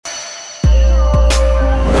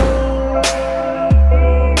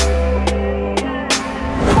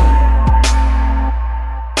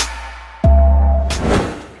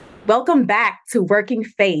Welcome back to Working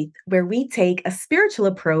Faith, where we take a spiritual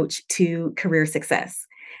approach to career success.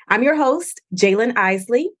 I'm your host, Jalen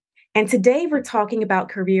Isley, and today we're talking about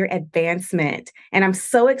career advancement. And I'm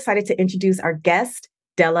so excited to introduce our guest,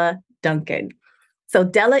 Della Duncan. So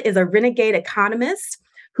Della is a renegade economist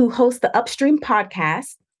who hosts the Upstream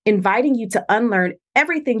podcast, inviting you to unlearn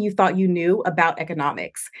everything you thought you knew about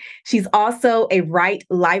economics. She's also a right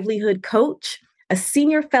livelihood coach, a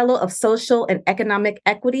senior fellow of social and economic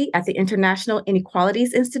equity at the International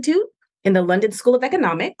Inequalities Institute in the London School of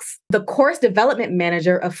Economics, the course development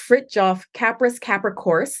manager of Fritjof Capra's Capra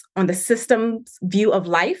course on the systems view of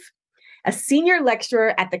life, a senior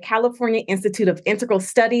lecturer at the California Institute of Integral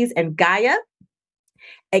Studies and Gaia,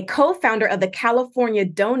 a co-founder of the California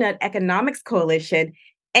Donut Economics Coalition,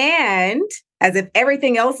 and as if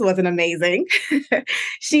everything else wasn't amazing,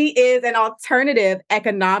 she is an alternative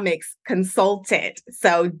economics consultant.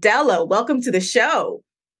 So Della, welcome to the show.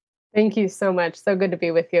 Thank you so much. So good to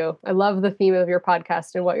be with you. I love the theme of your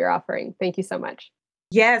podcast and what you're offering. Thank you so much.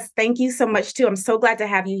 Yes, thank you so much too. I'm so glad to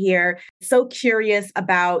have you here. So curious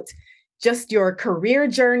about just your career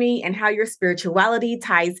journey and how your spirituality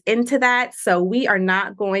ties into that. So we are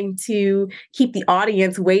not going to keep the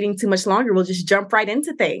audience waiting too much longer. We'll just jump right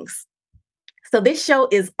into things. So this show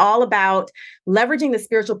is all about leveraging the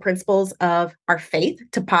spiritual principles of our faith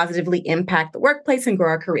to positively impact the workplace and grow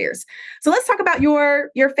our careers. So let's talk about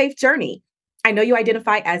your faith journey. I know you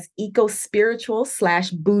identify as eco-spiritual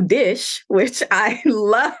 / Buddhist, which I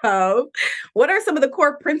love. What are some of the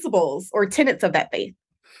core principles or tenets of that faith?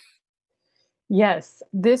 Yes,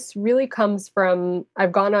 this really comes from,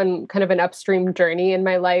 I've gone on kind of an upstream journey in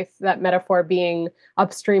my life, that metaphor being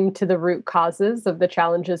upstream to the root causes of the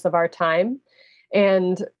challenges of our time.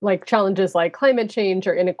 And like challenges like climate change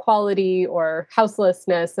or inequality or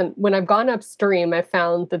houselessness. And when I've gone upstream, I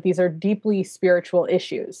found that these are deeply spiritual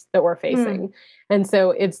issues that we're facing. And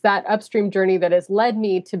so it's that upstream journey that has led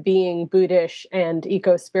me to being Buddhist and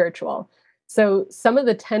eco-spiritual. So some of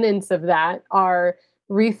the tenets of that are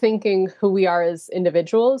rethinking who we are as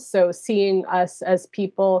individuals. So seeing us as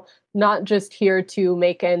people, not just here to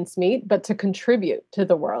make ends meet, but to contribute to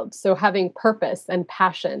the world. So having purpose and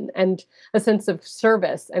passion and a sense of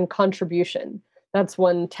service and contribution. That's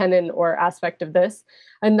one tenet or aspect of this.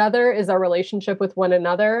 Another is our relationship with one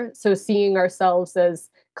another. So seeing ourselves as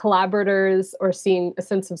collaborators or seeing a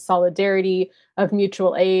sense of solidarity, of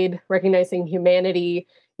mutual aid, recognizing humanity,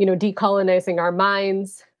 decolonizing our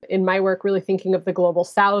minds. In my work, really thinking of the global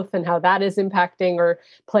South and how that is impacting or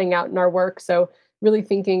playing out in our work. So really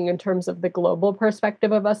thinking in terms of the global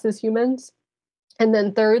perspective of us as humans. And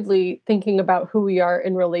then thirdly, thinking about who we are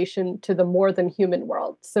in relation to the more than human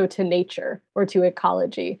world. So to nature or to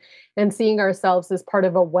ecology, and seeing ourselves as part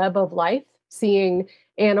of a web of life, seeing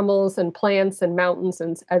animals and plants and mountains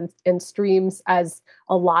and streams as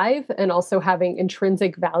alive and also having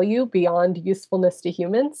intrinsic value beyond usefulness to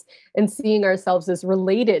humans, and seeing ourselves as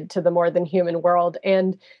related to the more than human world,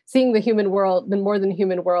 and seeing the more than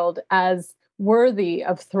human world as worthy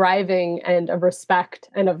of thriving and of respect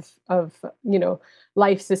and of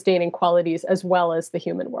life-sustaining qualities as well as the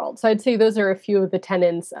human world. So I'd say those are a few of the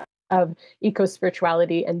tenets of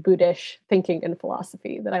eco-spirituality and Buddhist thinking and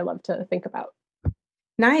philosophy that I love to think about.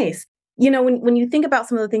 Nice. When you think about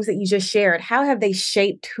some of the things that you just shared, how have they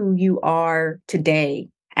shaped who you are today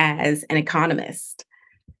as an economist?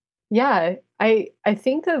 Yeah, I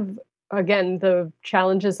think of, again, the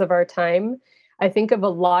challenges of our time. I think of a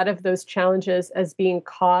lot of those challenges as being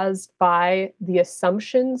caused by the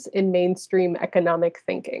assumptions in mainstream economic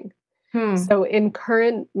thinking. So in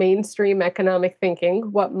current mainstream economic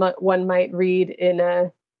thinking, what one might read in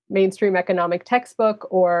a mainstream economic textbook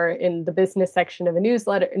or in the business section of a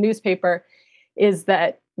newspaper, is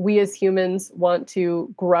that we as humans want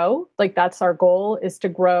to grow. Like that's our goal, is to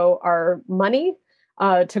grow our money,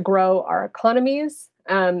 to grow our economies,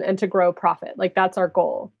 and to grow profit. Like that's our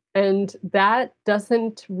goal. And that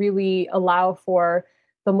doesn't really allow for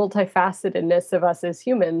the multifacetedness of us as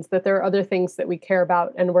humans, that there are other things that we care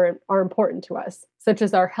about and are important to us, such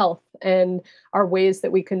as our health and our ways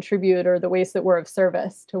that we contribute or the ways that we're of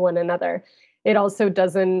service to one another. It also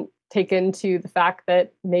doesn't take into the fact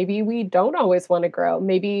that maybe we don't always want to grow.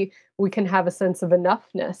 Maybe we can have a sense of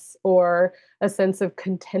enoughness or a sense of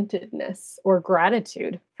contentedness or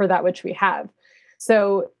gratitude for that which we have.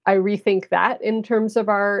 So I rethink that in terms of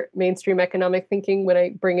our mainstream economic thinking when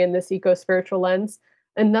I bring in this eco-spiritual lens.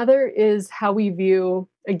 Another is how we view,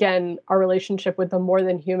 again, our relationship with the more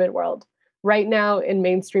than human world. Right now in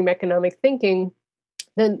mainstream economic thinking,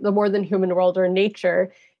 the more than human world or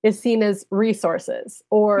nature is seen as resources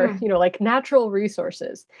or, Hmm. like natural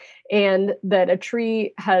resources. And that a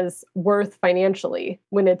tree has worth financially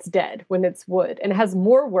when it's dead, when it's wood, and it has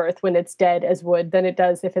more worth when it's dead as wood than it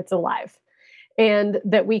does if it's alive. And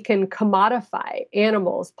that we can commodify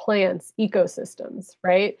animals, plants, ecosystems,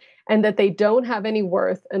 right? And that they don't have any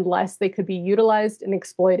worth unless they could be utilized and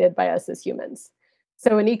exploited by us as humans.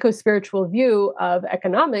 So, an eco spiritual view of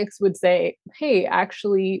economics would say, hey,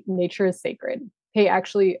 actually, nature is sacred. Hey,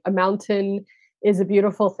 actually, a mountain is a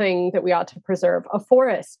beautiful thing that we ought to preserve. A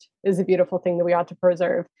forest is a beautiful thing that we ought to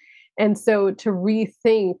preserve. And so, to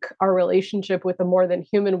rethink our relationship with the more than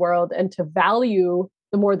human world and to value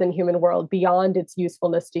the more than human world beyond its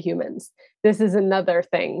usefulness to humans. This is another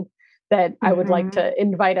thing that I would like Hmm. to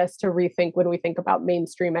invite us to rethink when we think about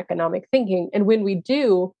mainstream economic thinking. And when we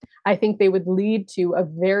do, I think they would lead to a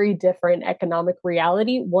very different economic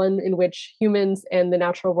reality, one in which humans and the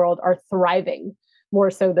natural world are thriving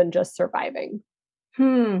more so than just surviving.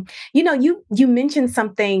 Hmm. You mentioned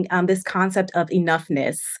something, this concept of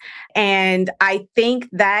enoughness, and I think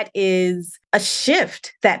that is a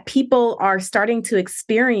shift that people are starting to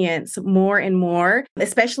experience more and more,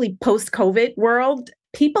 especially post-COVID world.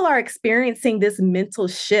 People are experiencing this mental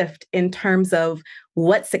shift in terms of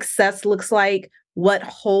what success looks like, what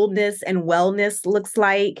wholeness and wellness looks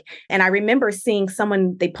like. And I remember seeing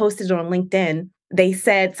someone, they posted it on LinkedIn. They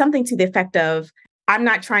said something to the effect of, I'm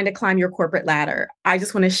not trying to climb your corporate ladder. I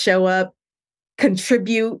just want to show up,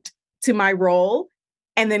 contribute to my role,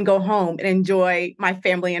 and then go home and enjoy my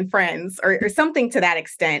family and friends, or something to that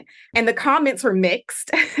extent. And the comments were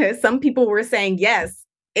mixed. Some people were saying, yes,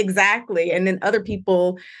 exactly. And then other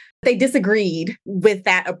people, they disagreed with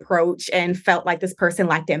that approach and felt like this person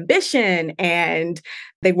lacked ambition and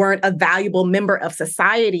they weren't a valuable member of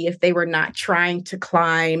society if they were not trying to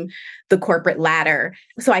climb the corporate ladder.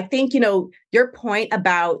 So I think, your point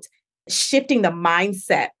about shifting the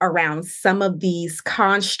mindset around some of these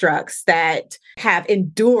constructs that have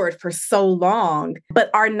endured for so long but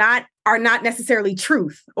are not necessarily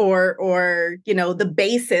truth or the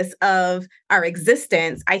basis of our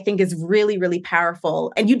existence, I think is really, really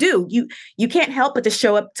powerful. And you can't help but to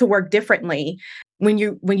show up to work differently when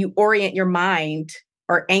you orient your mind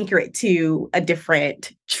or anchor it to a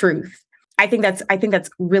different truth. I think that's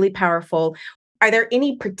really powerful. Are there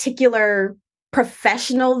any particular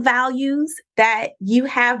professional values that you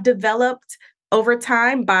have developed over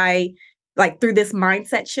time by, like, through this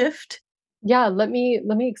mindset shift? Yeah, let me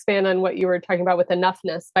expand on what you were talking about with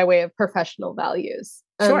enoughness by way of professional values.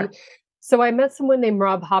 Sure. So I met someone named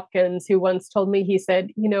Rob Hopkins who once told me, he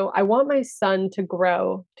said, I want my son to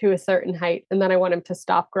grow to a certain height and then I want him to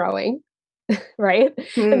stop growing, right?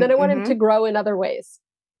 And then I want him to Mm-hmm. grow in other ways,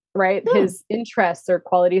 right? Hmm. His interests or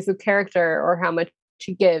qualities of character or how much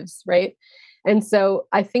he gives, right? And so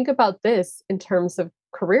I think about this in terms of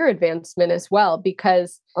career advancement as well,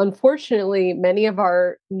 because unfortunately, many of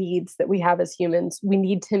our needs that we have as humans, we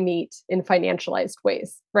need to meet in financialized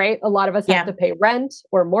ways, right? A lot of us have Yeah. to pay rent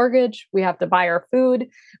or mortgage, we have to buy our food,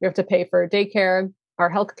 we have to pay for daycare,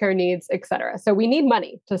 our healthcare needs, etc. So we need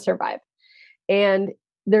money to survive. And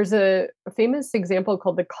there's a famous example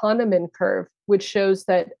called the Kahneman curve, which shows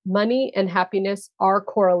that money and happiness are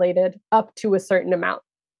correlated up to a certain amount.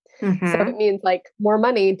 So it Mm-hmm. means like more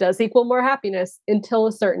money does equal more happiness until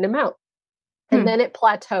a certain amount. And Hmm. then it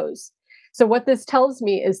plateaus. So what this tells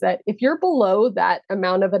me is that if you're below that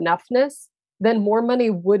amount of enoughness, then more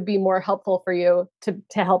money would be more helpful for you to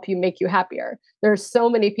help you make you happier. There's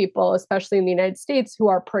so many people, especially in the United States, who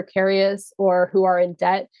are precarious or who are in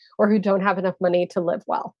debt or who don't have enough money to live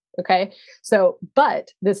well. Okay. So, but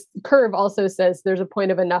this curve also says there's a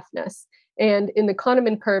point of enoughness. And in the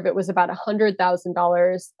Kahneman curve, it was about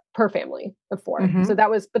 $100,000 per family of four. So Mm-hmm.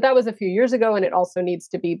 that was a few years ago, and it also needs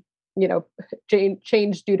to be, you know,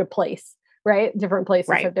 change due to place, right? Different places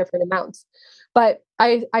Right. have different amounts. But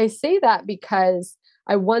I say that because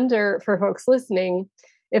I wonder for folks listening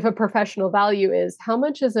if a professional value is how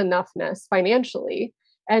much is enoughness financially?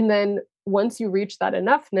 And then once you reach that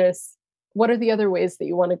enoughness, what are the other ways that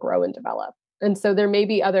you want to grow and develop? And so there may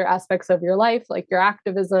be other aspects of your life, like your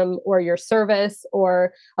activism or your service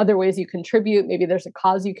or other ways you contribute. Maybe there's a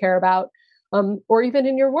cause you care about, or even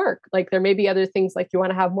in your work. Like there may be other things like you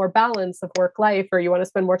want to have more balance of work life or you want to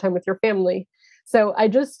spend more time with your family. So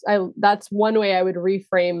that's one way I would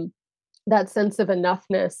reframe that sense of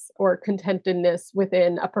enoughness or contentedness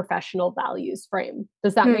within a professional values frame.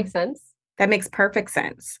 Does that make Hmm. sense? That makes perfect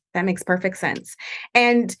sense. That makes perfect sense.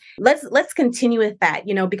 And let's continue with that,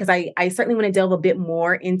 because I certainly want to delve a bit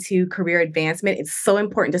more into career advancement. It's so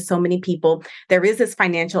important to so many people. There is this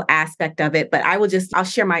financial aspect of it, but I'll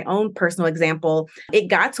share my own personal example. It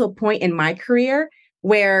got to a point in my career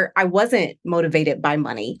where I wasn't motivated by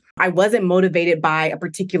money. I wasn't motivated by a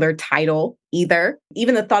particular title either.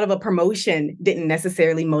 Even the thought of a promotion didn't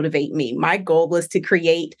necessarily motivate me. My goal was to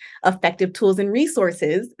create effective tools and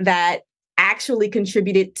resources that actually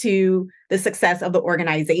contributed to the success of the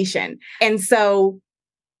organization. And so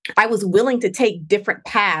I was willing to take different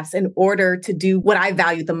paths in order to do what I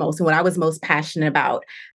valued the most and what I was most passionate about.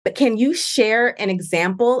 But can you share an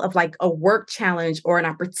example of like a work challenge or an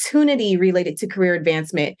opportunity related to career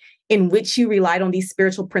advancement in which you relied on these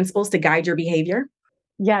spiritual principles to guide your behavior?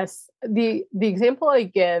 Yes. The example I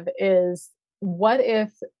give is, what if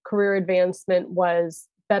career advancement was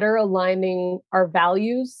better aligning our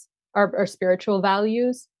values, our spiritual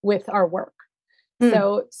values with our work?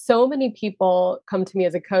 Mm, So many people come to me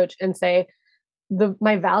as a coach and say,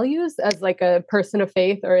 my values as like a person of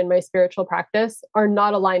faith or in my spiritual practice are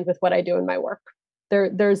not aligned with what I do in my work.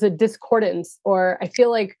 There's a discordance, or I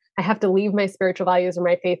feel like I have to leave my spiritual values or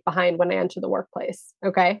my faith behind when I enter the workplace.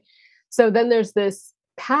 Okay. So then there's this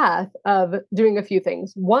path of doing a few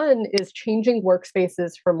things. One is changing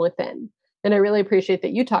workspaces from within. And I really appreciate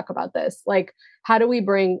that you talk about this. Like, how do we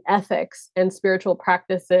bring ethics and spiritual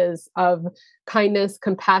practices of kindness,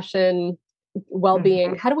 compassion,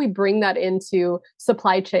 well-being? mhm. How do we bring that into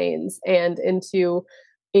supply chains and into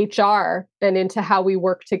HR and into how we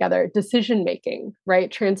work together, decision making,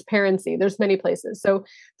 right? Transparency. There's many places. So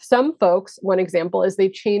some folks, one example is they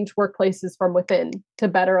change workplaces from within to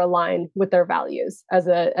better align with their values as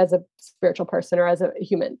a spiritual person or as a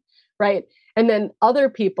human, right? And then other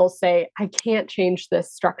people say, I can't change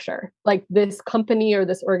this structure. Like, this company or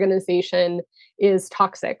this organization is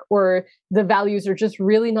toxic, or the values are just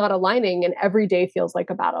really not aligning and every day feels like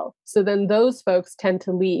a battle. So then those folks tend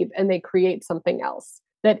to leave and they create something else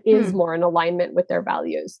that is Hmm. more in alignment with their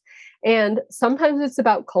values. And sometimes it's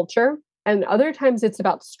about culture, and other times it's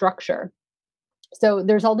about structure. So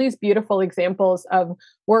there's all these beautiful examples of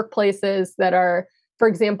workplaces that are, for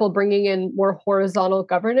example, bringing in more horizontal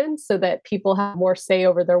governance so that people have more say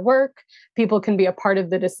over their work. People can be a part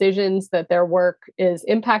of the decisions that their work is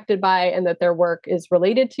impacted by and that their work is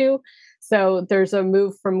related to. So there's a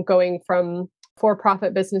move from going from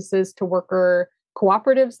for-profit businesses to worker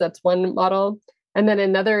cooperatives. That's one model. And then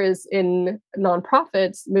another is in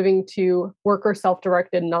nonprofits, moving to worker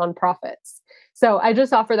self-directed nonprofits. So I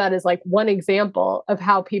just offer that as like one example of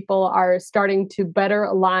how people are starting to better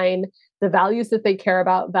align the values that they care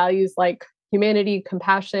about, values like humanity,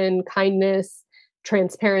 compassion, kindness,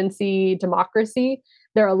 transparency, democracy.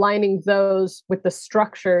 They're aligning those with the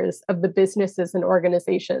structures of the businesses and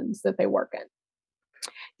organizations that they work in.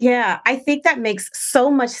 Yeah, I think that makes so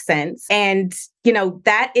much sense. And,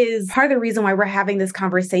 that is part of the reason why we're having this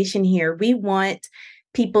conversation here. We want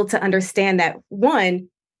people to understand that, one,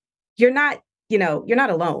 you're not, you're not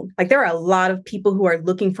alone. Like, there are a lot of people who are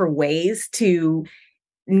looking for ways to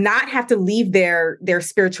not have to leave their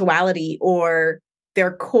spirituality or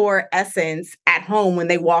their core essence at home when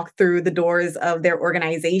they walk through the doors of their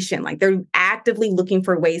organization. Like, they're actively looking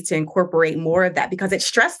for ways to incorporate more of that because it's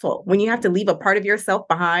stressful when you have to leave a part of yourself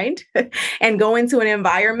behind and go into an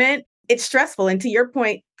environment. It's stressful. And to your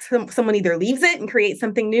point, someone either leaves it and creates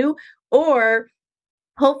something new, or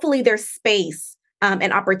hopefully there's space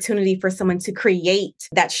and opportunity for someone to create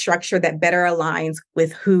that structure that better aligns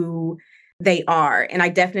with who they are. And I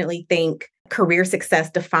definitely think career success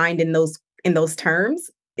defined in those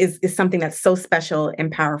terms is something that's so special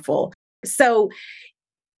and powerful. So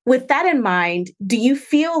with that in mind, do you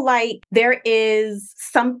feel like there is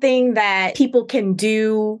something that people can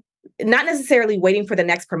do, not necessarily waiting for the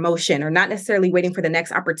next promotion or not necessarily waiting for the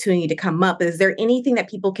next opportunity to come up? Is there anything that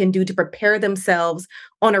people can do to prepare themselves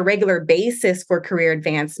on a regular basis for career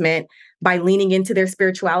advancement by leaning into their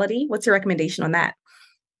spirituality? What's your recommendation on that?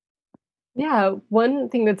 Yeah, one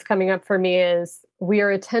thing that's coming up for me is we are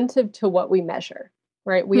attentive to what we measure,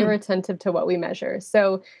 right? We are Hmm. attentive to what we measure.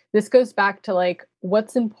 So this goes back to like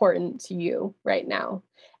what's important to you right now.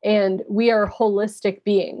 And we are holistic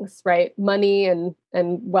beings, right? Money and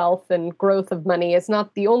wealth and growth of money is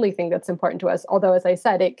not the only thing that's important to us, although as I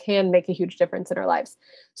said, it can make a huge difference in our lives.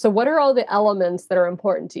 So what are all the elements that are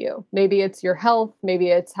important to you? Maybe it's your health, maybe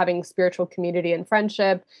it's having spiritual community and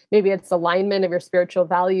friendship, maybe it's alignment of your spiritual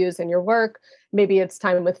values in your work, maybe it's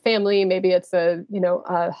time with family, maybe it's a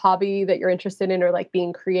hobby that you're interested in, or like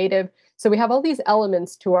being creative. So we have all these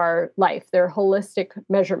elements to our life, they're holistic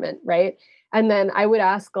measurement, right? And then I would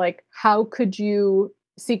ask, like, how could you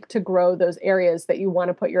seek to grow those areas that you want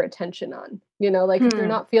to put your attention on? Like if you're Hmm.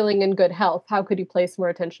 not feeling in good health, how could you place more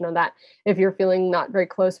attention on that? If you're feeling not very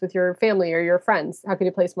close with your family or your friends, how could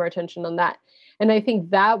you place more attention on that? And I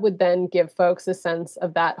think that would then give folks a sense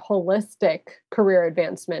of that holistic career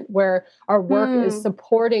advancement where our work is Hmm.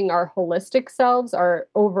 supporting our holistic selves, our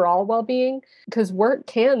overall well being, because work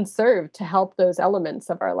can serve to help those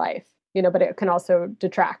elements of our life, but it can also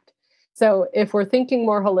detract. So if we're thinking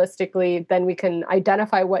more holistically, then we can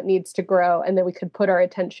identify what needs to grow and then we could put our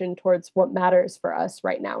attention towards what matters for us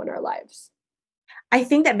right now in our lives. I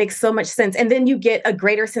think that makes so much sense. And then you get a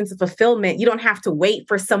greater sense of fulfillment. You don't have to wait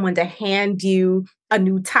for someone to hand you a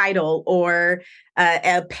new title or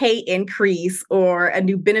a pay increase or a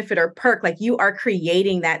new benefit or perk. Like you are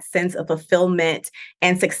creating that sense of fulfillment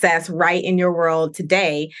and success right in your world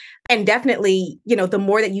today. And definitely, the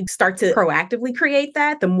more that you start to proactively create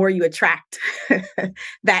that, the more you attract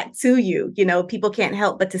that to you. People can't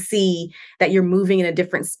help but to see that you're moving in a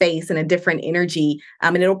different space and a different energy.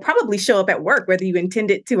 And it'll probably show up at work, whether you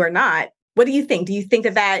intend it to or not. What do you think? Do you think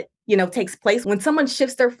that takes place when someone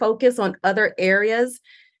shifts their focus on other areas?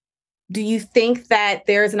 Do you think that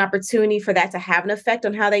there's an opportunity for that to have an effect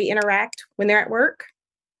on how they interact when they're at work?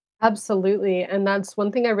 Absolutely. And that's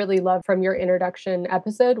one thing I really love from your introduction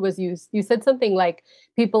episode was you said something like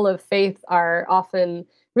people of faith are often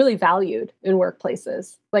really valued in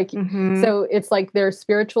workplaces. Like Hmm. so it's like their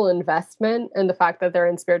spiritual investment and the fact that they're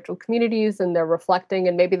in spiritual communities and they're reflecting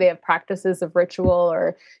and maybe they have practices of ritual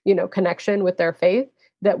or, connection with their faith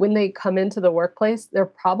that when they come into the workplace, they're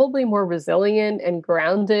probably more resilient and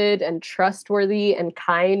grounded and trustworthy and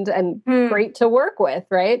kind and Hmm. great to work with,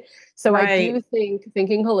 right? So I Right. do think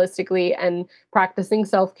thinking holistically and practicing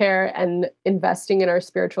self-care and investing in our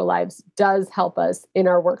spiritual lives does help us in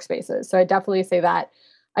our workspaces. So I definitely say that.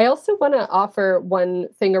 I also want to offer one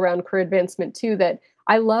thing around career advancement too that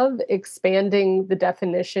I love expanding the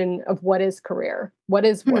definition of what is career, what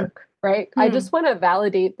is Hmm. work, right? I Hmm. just want to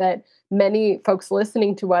validate that many folks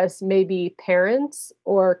listening to us may be parents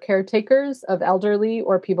or caretakers of elderly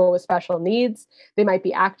or people with special needs. They might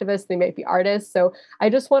be activists, they might be artists. So I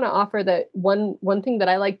just want to offer that one thing that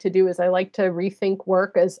I like to do is I like to rethink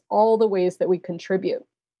work as all the ways that we contribute,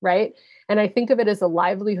 right? And I think of it as a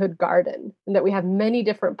livelihood garden, and that we have many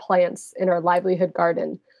different plants in our livelihood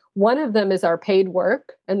garden. One of them is our paid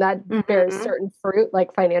work, and that bears Hmm. certain fruit,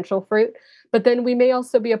 like financial fruit. But then we may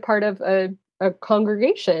also be a part of a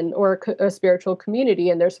congregation or a spiritual community,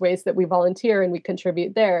 and there's ways that we volunteer and we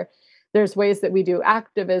contribute there. There's ways that we do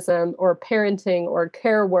activism or parenting or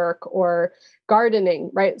care work or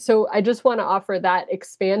gardening, right? So I just want to offer that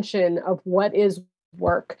expansion of what is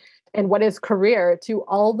work and what is career to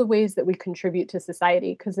all the ways that we contribute to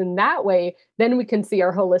society. Because in that way, then we can see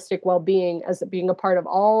our holistic well being as being a part of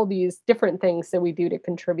all these different things that we do to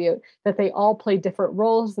contribute, that they all play different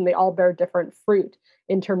roles and they all bear different fruit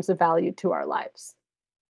in terms of value to our lives.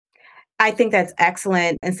 I think that's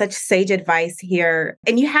excellent and such sage advice here.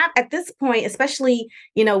 And you have at this point, especially,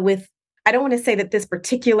 with I don't want to say that this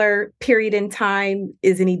particular period in time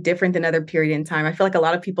is any different than other period in time. I feel like a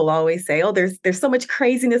lot of people always say, "Oh, there's so much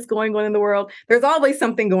craziness going on in the world." There's always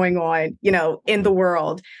something going on, in the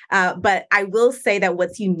world. But I will say that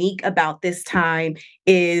what's unique about this time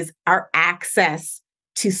is our access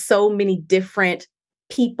to so many different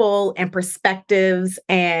people and perspectives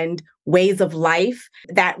and ways of life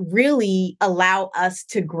that really allow us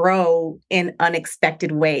to grow in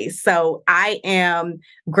unexpected ways. So I am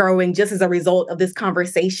growing just as a result of this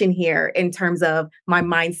conversation here in terms of my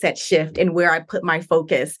mindset shift and where I put my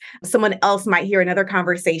focus. Someone else might hear another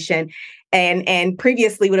conversation and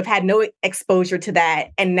previously would have had no exposure to that.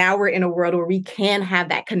 And now we're in a world where we can have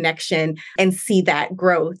that connection and see that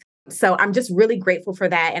growth. So I'm just really grateful for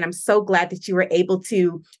that. And I'm so glad that you were able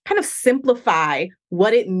to kind of simplify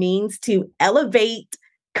what it means to elevate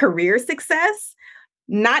career success,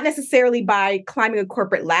 not necessarily by climbing a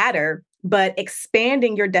corporate ladder, but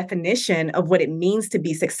expanding your definition of what it means to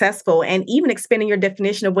be successful and even expanding your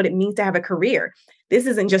definition of what it means to have a career. This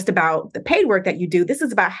isn't just about the paid work that you do, this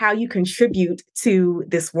is about how you contribute to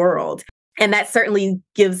this world. And that certainly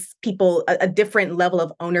gives people a different level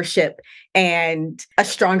of ownership and a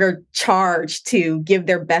stronger charge to give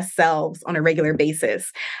their best selves on a regular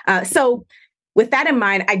basis. So, with that in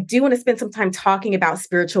mind, I do want to spend some time talking about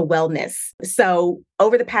spiritual wellness. So,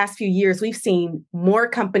 over the past few years, we've seen more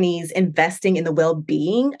companies investing in the well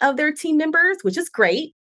being of their team members, which is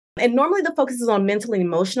great. And normally the focus is on mental and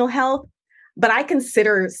emotional health. but I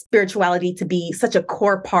consider spirituality to be such a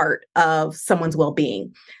core part of someone's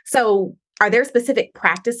well-being. So, are there specific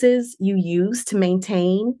practices you use to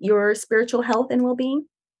maintain your spiritual health and well-being?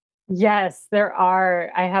 Yes, there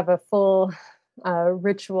are. I have a full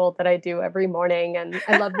ritual that I do every morning. And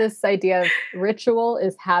I love this idea of ritual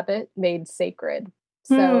is habit made sacred.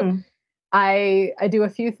 So Hmm. I do a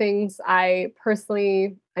few things. I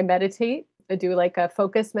meditate. I do like a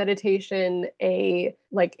focus meditation, a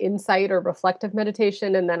like insight or reflective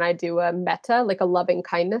meditation, and then I do a metta, like a loving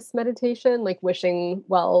kindness meditation, like wishing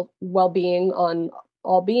well-being on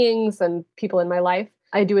all beings and people in my life.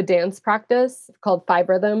 I do a dance practice called Five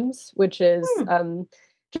Rhythms, which is Hmm.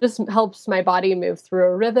 just helps my body move through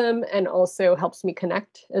a rhythm and also helps me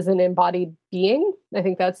connect as an embodied being. I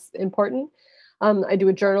think that's important. I do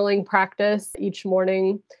a journaling practice each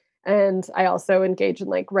morning, and I also engage in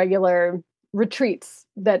like regular retreats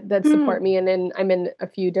that support Hmm. me. And then I'm in a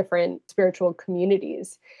few different spiritual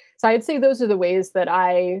communities. So I'd say those are the ways that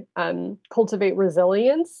I cultivate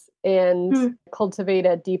resilience and Hmm. cultivate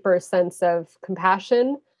a deeper sense of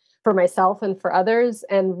compassion for myself and for others,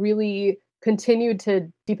 and really continue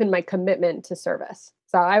to deepen my commitment to service.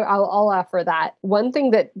 So I'll offer that. One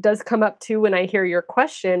thing that does come up too when I hear your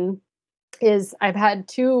question is I've had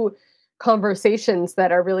two conversations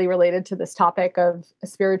that are really related to this topic of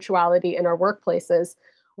spirituality in our workplaces.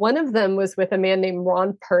 One of them was with a man named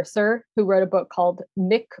Ron Purser, who wrote a book called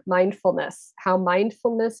Mick Mindfulness: How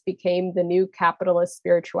Mindfulness Became the New Capitalist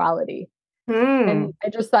Spirituality. And Hmm. I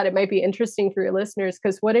just thought it might be interesting for your listeners,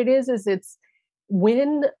 because what it is it's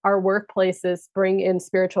when our workplaces bring in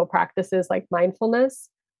spiritual practices like mindfulness,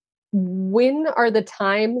 when are the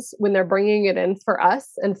times when they're bringing it in for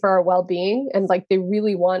us and for our well-being, and like they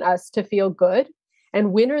really want us to feel good,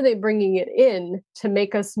 and when are they bringing it in to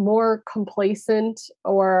make us more complacent,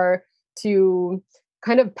 or to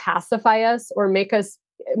kind of pacify us, or make us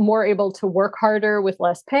more able to work harder with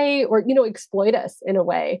less pay, or exploit us in a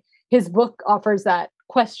way. His book offers that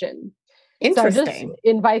question. So I just Interesting.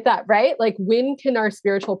 invite that, right? Like, when can our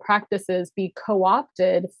spiritual practices be co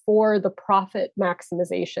opted for the profit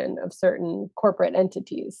maximization of certain corporate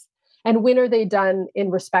entities? And when are they done in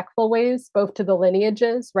respectful ways, both to the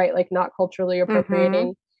lineages, right? Like, not culturally Hmm.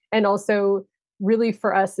 appropriating, and also really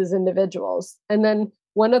for us as individuals. And then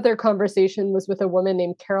one other conversation was with a woman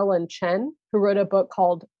named Carolyn Chen, who wrote a book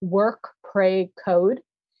called Work, Pray, Code.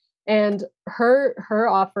 And her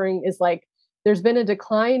offering is like, there's been a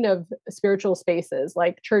decline of spiritual spaces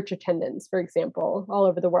like church attendance, for example, all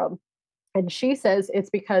over the world. And she says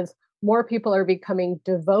it's because more people are becoming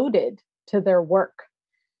devoted to their work.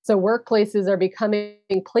 So workplaces are becoming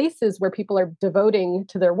places where people are devoting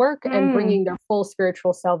to their work and Hmm. bringing their full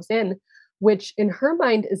spiritual selves in, which in her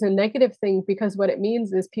mind is a negative thing, because what it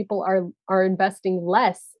means is people are investing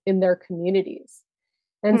less in their communities.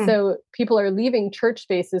 And Hmm. so people are leaving church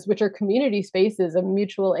spaces, which are community spaces of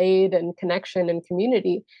mutual aid and connection and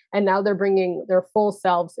community. And now they're bringing their full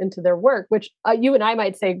selves into their work, which you and I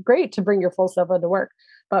might say, great to bring your full self into work.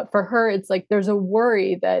 But for her, it's like there's a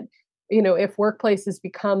worry that, if workplaces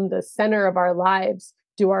become the center of our lives,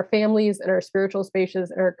 do our families and our spiritual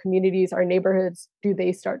spaces and our communities, our neighborhoods, do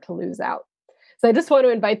they start to lose out? So I just want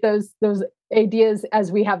to invite those ideas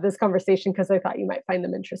as we have this conversation, because I thought you might find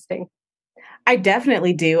them interesting. I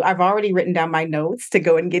definitely do. I've already written down my notes to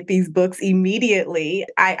go and get these books immediately.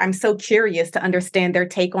 I'm so curious to understand their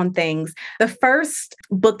take on things. The first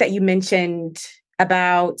book that you mentioned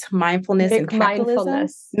about mindfulness and Mick capitalism,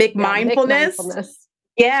 mindfulness. Yeah, Mick McMindfulness. mindfulness.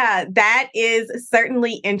 Yeah, that is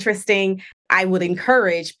certainly interesting. I would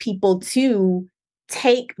encourage people to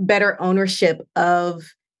take better ownership of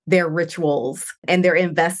their rituals and their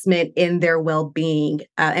investment in their well-being,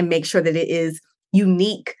 and make sure that it is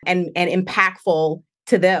unique and impactful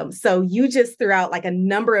to them. So you just threw out like a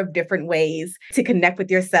number of different ways to connect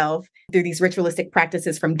with yourself through these ritualistic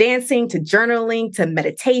practices, from dancing to journaling to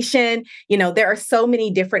meditation. There are so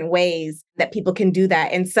many different ways that people can do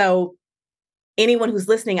that. And so anyone who's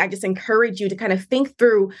listening, I just encourage you to kind of think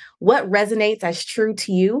through what resonates as true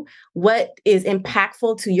to you, what is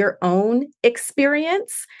impactful to your own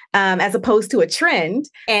experience, as opposed to a trend,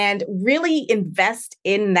 and really invest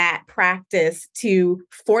in that practice to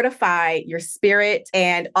fortify your spirit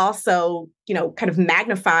and also, kind of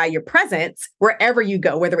magnify your presence wherever you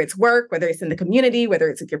go, whether it's work, whether it's in the community, whether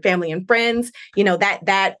it's with your family and friends.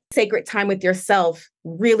 That sacred time with yourself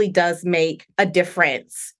really does make a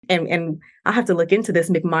difference. And I'll have to look into this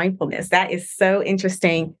McMindfulness. That is so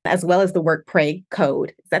interesting, as well as the Work Pray Code.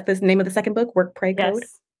 Is that the name of the second book? Work Pray Code?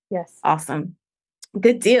 Yes. Yes. Awesome.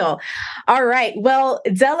 Good deal. All right. Well,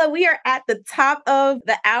 Della, we are at the top of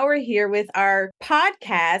the hour here with our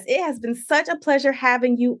podcast. It has been such a pleasure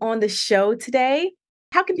having you on the show today.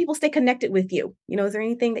 How can people stay connected with you? Is there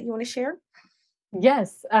anything that you want to share?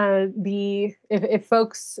 Yes, the if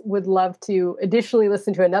folks would love to additionally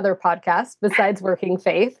listen to another podcast besides Working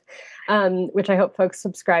Faith, which I hope folks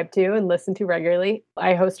subscribe to and listen to regularly,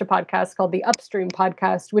 I host a podcast called the Upstream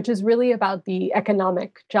Podcast, which is really about the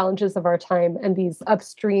economic challenges of our time and these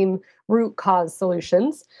upstream root cause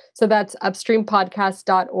solutions. So that's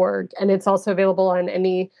upstreampodcast.org, and it's also available on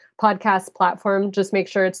any podcast platform. Just make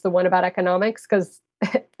sure it's the one about economics, because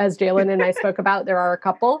as Jalen and I spoke about, there are a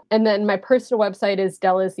couple. And then my personal website is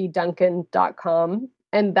dellazeduncan.com.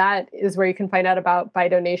 And that is where you can find out about by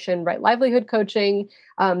donation, right livelihood coaching,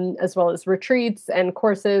 as well as retreats and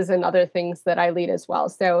courses and other things that I lead as well.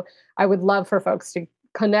 So I would love for folks to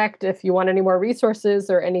connect if you want any more resources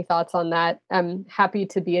or any thoughts on that. I'm happy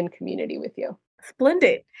to be in community with you.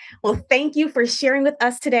 Splendid. Well, thank you for sharing with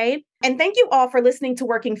us today. And thank you all for listening to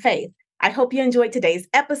Working Faith. I hope you enjoyed today's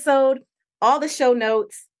episode. All the show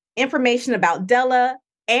notes, information about Della,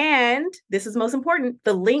 and this is most important,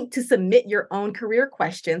 the link to submit your own career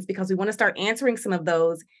questions, because we want to start answering some of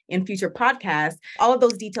those in future podcasts. All of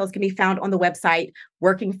those details can be found on the website,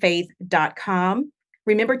 workingfaith.com.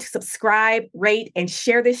 Remember to subscribe, rate, and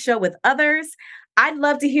share this show with others. I'd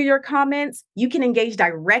love to hear your comments. You can engage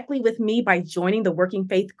directly with me by joining the Working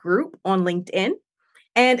Faith group on LinkedIn.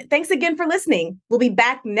 And thanks again for listening. We'll be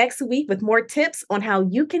back next week with more tips on how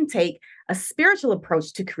you can take a spiritual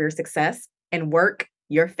approach to career success and work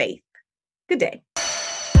your faith. Good day.